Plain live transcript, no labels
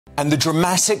And the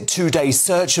dramatic two-day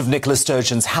search of Nicola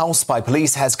Sturgeon's house by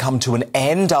police has come to an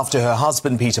end after her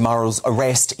husband Peter Murrell's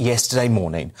arrest yesterday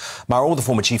morning. Murrell, the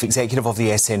former chief executive of the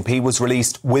SNP, was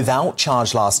released without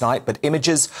charge last night, but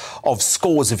images of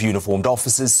scores of uniformed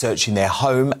officers searching their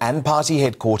home and party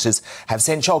headquarters have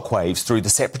sent shockwaves through the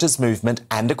separatist movement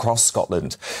and across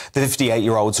Scotland. The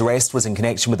 58-year-old's arrest was in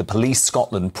connection with the Police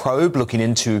Scotland probe looking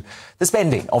into the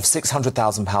spending of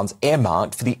 £600,000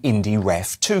 earmarked for the Indie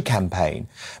Ref 2 campaign.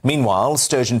 Meanwhile,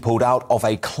 Sturgeon pulled out of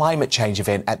a climate change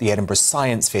event at the Edinburgh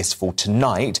Science Festival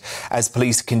tonight as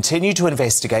police continue to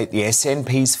investigate the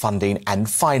SNP's funding and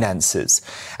finances.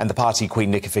 And the party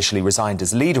Queen Nick officially resigned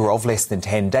as leader of less than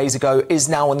 10 days ago is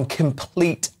now in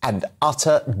complete and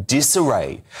utter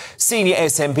disarray. Senior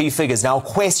SNP figures now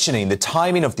questioning the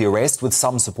timing of the arrest, with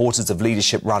some supporters of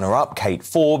leadership runner-up Kate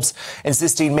Forbes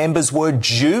insisting members were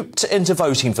duped into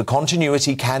voting for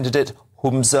continuity candidate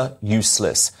Humza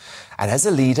Yousaf. And as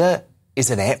a leader is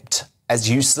inept as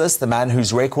useless, the man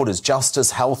whose record as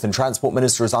Justice, Health and Transport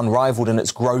Minister is unrivalled in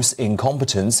its gross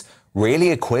incompetence,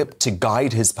 really equipped to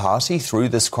guide his party through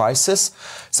this crisis?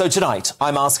 So tonight,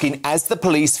 I'm asking, as the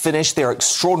police finish their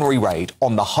extraordinary raid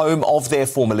on the home of their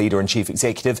former leader and chief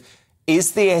executive,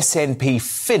 is the SNP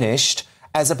finished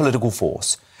as a political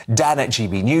force? Dan at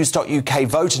gbnews.uk,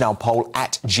 vote in our poll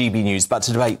at GB News. But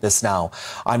to debate this now,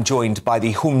 I'm joined by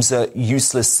the Humza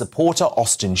Yousaf supporter,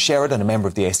 Austin Sheridan, a member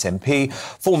of the SNP,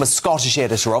 former Scottish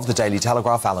editor of the Daily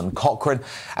Telegraph, Alan Cochrane,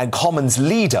 and Commons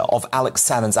leader of Alex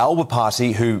Salmond's Alba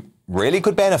Party, who really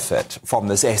could benefit from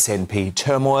this SNP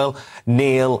turmoil,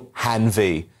 Neil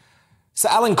Hanvey. So,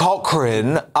 Alan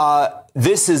Cochrane,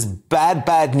 this is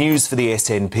bad news for the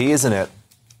SNP, isn't it?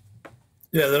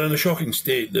 Yeah, they're in a shocking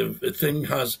state. They've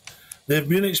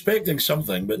been expecting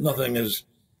something, but nothing as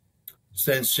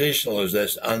sensational as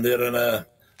this. And they're in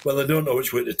they don't know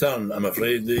which way to turn, I'm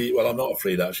afraid. I'm not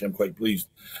afraid, actually. I'm quite pleased.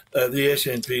 The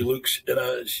SNP looks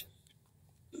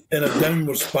in a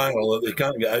downward spiral that they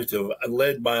can't get out of,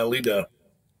 led by a leader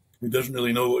who doesn't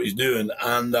really know what he's doing.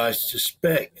 And I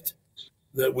suspect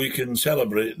that we can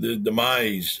celebrate the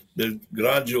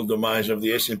gradual demise of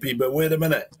the SNP. But wait a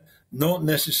minute. Not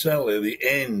necessarily the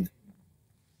end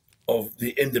of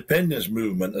the independence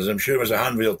movement, as I'm sure Mr.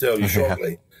 Hanvey will tell you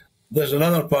shortly. There's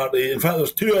another party. In fact,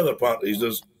 there's two other parties.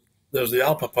 There's the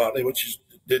Alba Party, which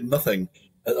did nothing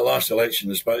at the last election,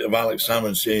 despite of Alex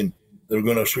Salmond saying they were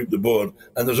going to sweep the board.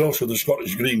 And there's also the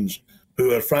Scottish Greens,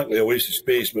 who are frankly a waste of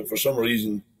space, but for some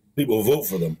reason people vote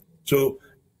for them. So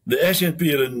the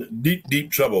SNP are in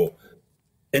deep trouble.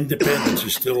 Independence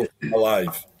is still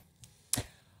alive.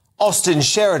 Austin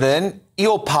Sheridan,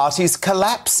 your party's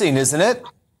collapsing, isn't it?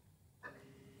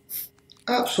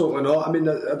 Absolutely not. I mean,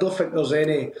 I don't think there's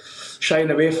any shying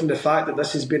away from the fact that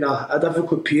this has been a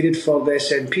difficult period for the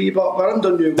SNP, but we're under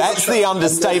new leadership. That's the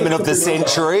understatement of the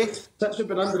century. Since we've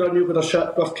been under a new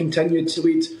leadership, we've continued to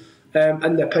lead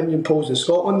in the opinion polls in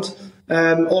Scotland.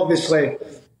 Obviously,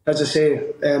 as I say,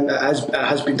 it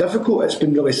has been difficult. It's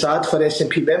been really sad for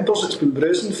SNP members. It's been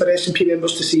bruising for SNP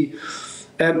members to see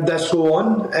this go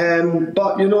on.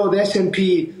 But, you know, the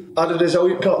SNP are a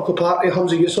resilient political party.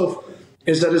 Humza Yousaf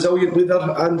is a resilient leader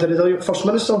and a resilient First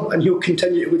Minister, and he'll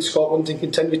continue to lead Scotland and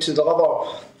continue to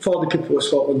deliver for the people of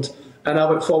Scotland. And I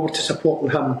look forward to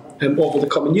supporting him over the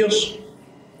coming years.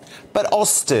 But,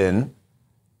 Austin,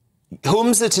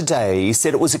 Humza today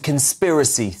said it was a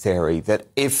conspiracy theory that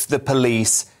if the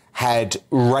police had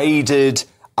raided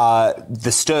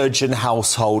the Sturgeon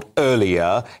household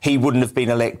earlier, he wouldn't have been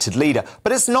elected leader.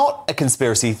 But it's not a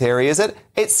conspiracy theory, is it?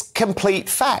 It's complete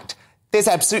fact. There's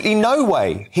absolutely no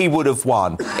way he would have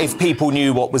won if people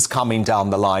knew what was coming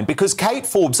down the line, because Kate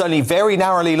Forbes only very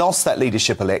narrowly lost that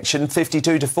leadership election,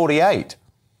 52 to 48.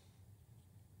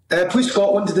 Police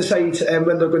Scotland to decide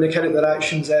when they're going to carry out their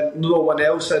actions, no one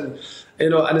else. And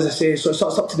as I say, so it's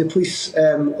up to the police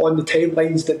on the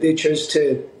timelines that they choose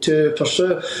to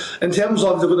pursue. In terms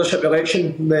of the leadership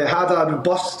election, we had a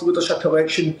robust leadership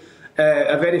election,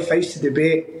 a very feisty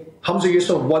debate. Humza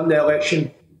Yousaf won the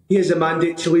election. He has a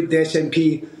mandate to lead the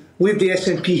SNP. Lead the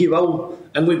SNP he will,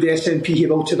 and lead the SNP he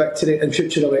will to victory in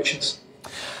future elections.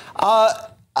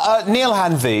 Neil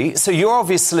Hanvey, so you're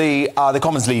obviously the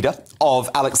Commons leader of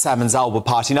Alex Salmond's Alba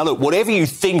Party. Now, look, whatever you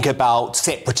think about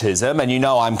separatism, and you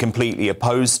know I'm completely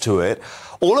opposed to it,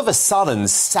 all of a sudden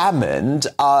Salmond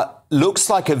looks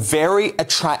like a very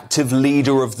attractive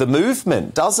leader of the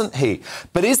movement, doesn't he?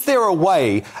 But is there a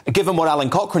way, given what Alan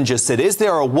Cochrane just said, is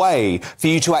there a way for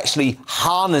you to actually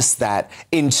harness that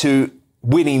into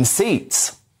winning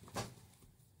seats?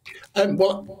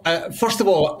 First of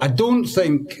all, I don't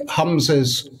think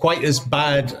Humza's quite as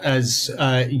bad as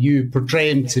you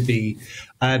portray him to be.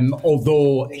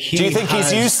 although he Do you think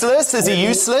he's useless? Is he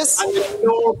useless?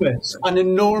 An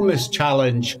enormous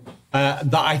challenge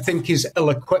that I think he's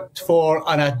ill-equipped for,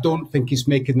 and I don't think he's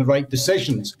making the right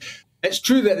decisions. It's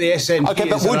true that the SNP... OK,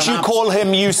 but would you call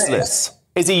him useless?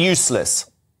 Is he useless?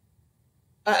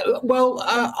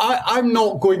 I'm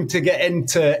not going to get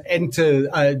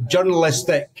into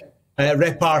journalistic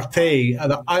repartee.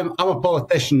 I'm a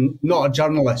politician, not a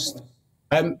journalist.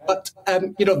 But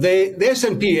the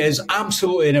SNP is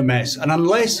absolutely in a mess. And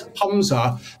unless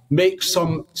Humza makes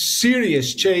some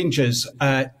serious changes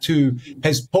to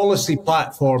his policy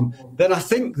platform, then I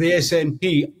think the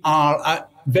SNP are at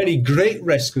very great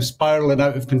risk of spiralling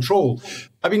out of control.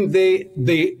 I mean, the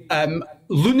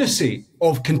lunacy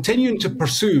of continuing to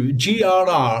pursue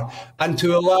GRR and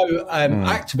to allow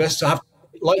activists to have,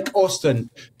 like Austin,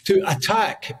 to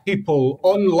attack people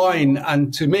online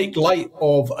and to make light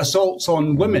of assaults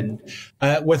on women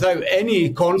without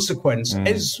any consequence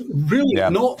is really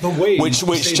not the way.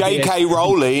 Which J.K.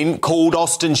 Rowling called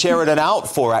Austin Sheridan out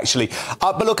for, actually.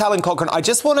 But look, Alan Cochrane, I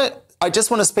just want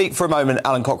to speak for a moment,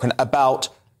 Alan Cochrane, about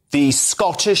the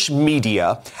Scottish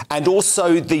media and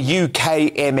also the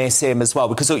UK MSM as well,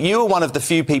 because you are one of the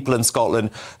few people in Scotland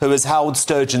who has held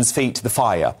Sturgeon's feet to the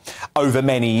fire over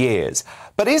many years.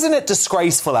 But isn't it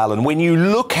disgraceful, Alan, when you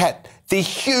look at the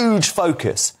huge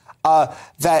focus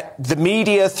that the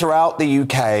media throughout the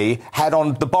UK had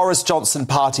on the Boris Johnson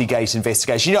Partygate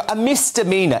investigation? You know, a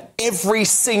misdemeanor every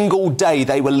single day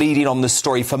they were leading on the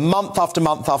story for month after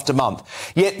month after month.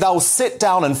 Yet they'll sit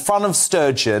down in front of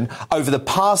Sturgeon over the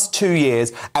past 2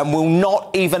 years and will not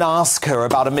even ask her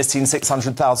about a missing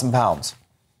 £600,000.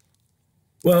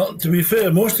 Well, to be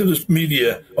fair, most of the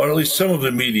media, or at least some of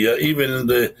the media, even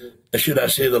the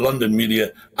London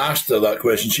media, asked her that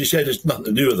question. She said it's nothing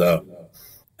to do with her.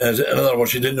 In other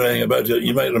words, she didn't know anything about it.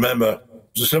 You might remember it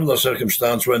was a similar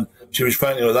circumstance when she was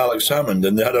fighting with Alex Salmond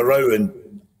and they had a row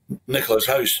in Nicola's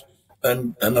house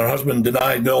and her husband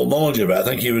denied all knowledge of it. I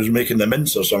think he was making the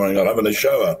mince or something or having a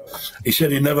shower. He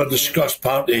said he never discussed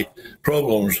party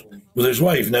problems with his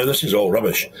wife. Now, this is all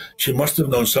rubbish. She must have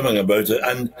known something about it.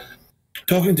 And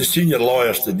talking to senior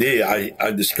lawyers today,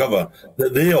 I discover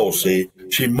that they all say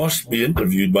she must be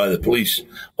interviewed by the police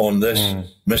on this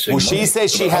missing money. Well, she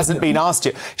says she hasn't been asked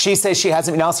yet. She says she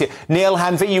hasn't been asked yet. Neil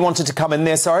Hanvey, you wanted to come in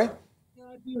there, sorry? Yeah,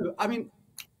 I do. I mean,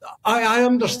 I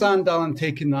understand Alan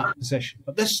taking that position,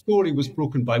 but this story was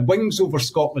broken by Wings Over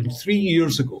Scotland 3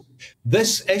 years ago.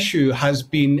 This issue has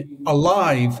been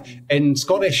alive in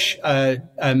Scottish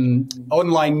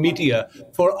online media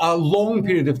for a long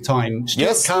period of time.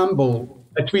 Stuart Campbell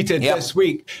tweeted this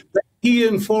week that he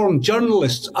informed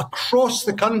journalists across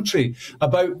the country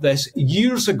about this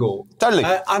years ago. Totally.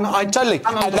 And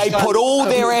they put all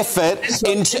their effort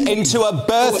into a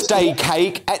birthday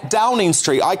cake at Downing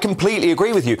Street. I completely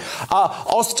agree with you.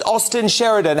 Austin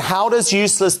Sheridan, how does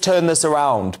Useless turn this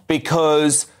around?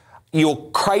 Because you're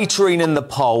cratering in the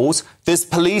polls. This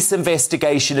police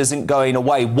investigation isn't going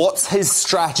away. What's his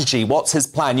strategy? What's his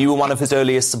plan? You were one of his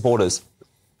earliest supporters.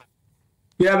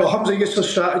 Yeah, well, Humza Yousaf's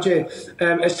strategy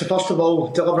is to, first of all,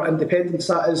 deliver independence.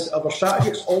 That is our strategy.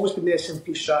 It's always been the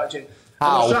SNP strategy. And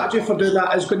our strategy for doing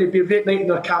that is going to be reigniting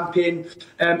their campaign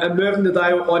and moving the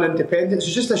dial on independence.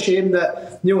 It's just a shame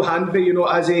that Neil Hanvey, you know,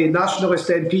 as a nationalist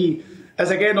MP,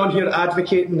 is again on here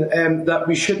advocating that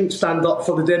we shouldn't stand up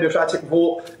for the democratic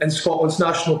vote in Scotland's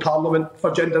national parliament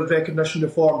for gender recognition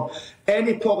reform.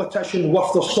 Any politician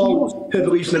worth their salt who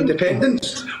believes in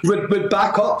independence would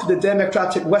back up the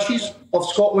democratic wishes of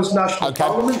Scotland's national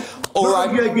parliament.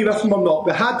 Whether you agree with them or not,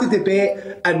 we had the debate,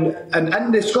 and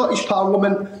in the Scottish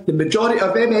Parliament, the majority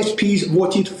of MSPs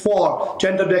voted for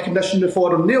gender recognition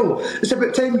reform. Neil, it's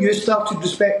about time you started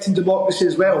respecting democracy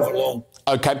as well.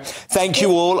 OK, thank you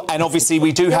all. And obviously,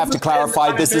 we do have to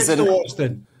clarify this isn't.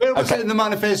 Where was it in the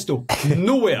manifesto?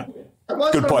 Nowhere.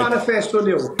 Good point.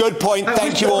 Good point.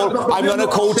 Thank you all. I'm going to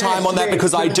call time on that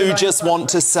because I do just want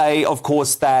to say, of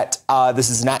course, that this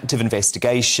is an active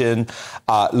investigation,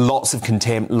 lots of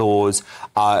contempt laws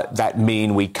that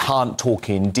mean we can't talk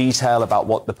in detail about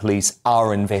what the police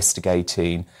are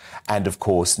investigating. And, of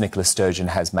course, Nicola Sturgeon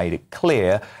has made it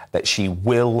clear that she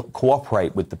will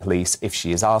cooperate with the police if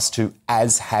she is asked to,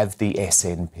 as have the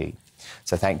SNP.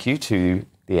 So thank you to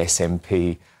the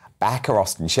SNP backer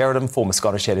Austin Sheridan, former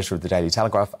Scottish editor of the Daily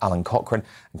Telegraph, Alan Cochrane,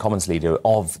 and Commons leader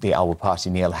of the Alba Party,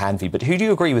 Neil Hanvey. But who do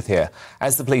you agree with here?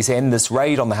 As the police end this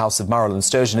raid on the house of Murrell and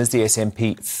Sturgeon, is the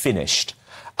SNP finished?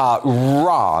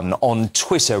 Ran on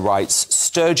Twitter writes,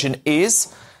 Sturgeon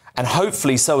is And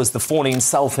hopefully so is the fawning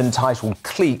self-entitled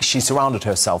clique she surrounded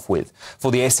herself with.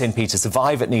 For the SNP to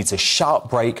survive, it needs a sharp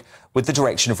break with the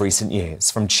direction of recent years.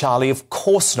 From Charlie, of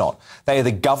course not. They are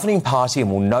the governing party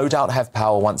and will no doubt have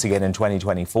power once again in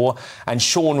 2024. And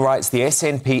Sean writes, the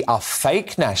SNP are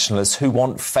fake nationalists who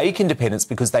want fake independence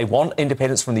because they want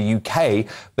independence from the UK,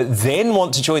 but then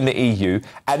want to join the EU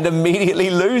and immediately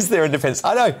lose their independence.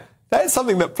 I know. That's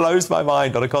something that blows my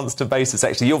mind on a constant basis,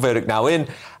 actually. Your verdict now in.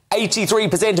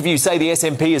 83% of you say the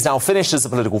SNP is now finished as a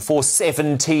political force.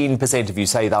 17% of you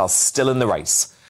say they're still in the race.